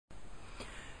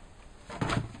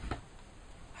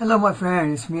Hello my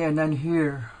friends, it's me Anand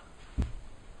here,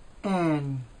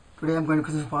 and today I'm going to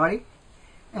Christmas party.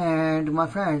 And my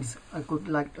friends, I would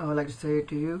like to say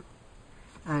to you,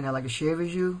 and I'd like to share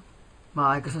with you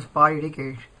my Christmas party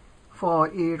ticket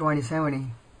for year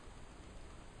 2070.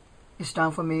 It's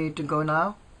time for me to go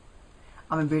now.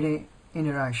 I'm a bit in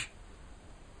a rush.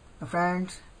 My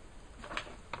friends,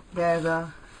 there's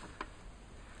a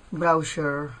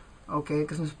brochure, okay,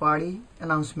 Christmas party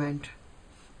announcement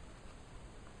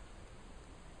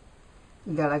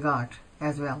that I got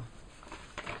as well.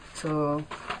 So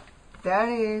that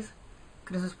is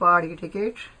Christmas party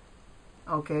ticket.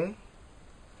 Okay,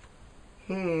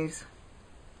 here's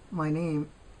my name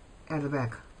at the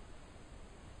back.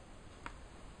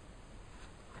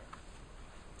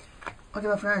 Okay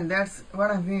my friend, that's what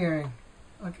I'm hearing.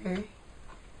 Okay,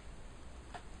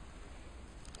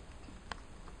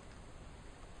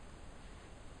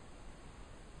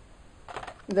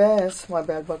 that's my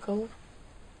belt buckle,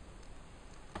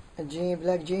 a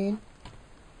black jean,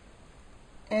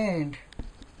 and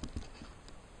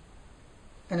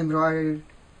an embroidered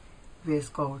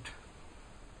waistcoat.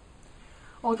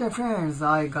 Okay friends,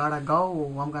 I gotta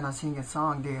go. I'm gonna sing a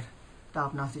song there,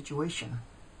 Top Notch Situation.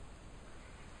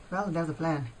 Well, that's the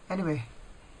plan. Anyway,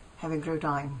 have a great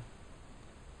time.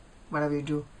 Whatever you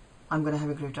do, I'm gonna have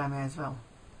a great time as well.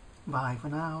 Bye for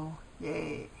now.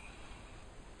 Yay.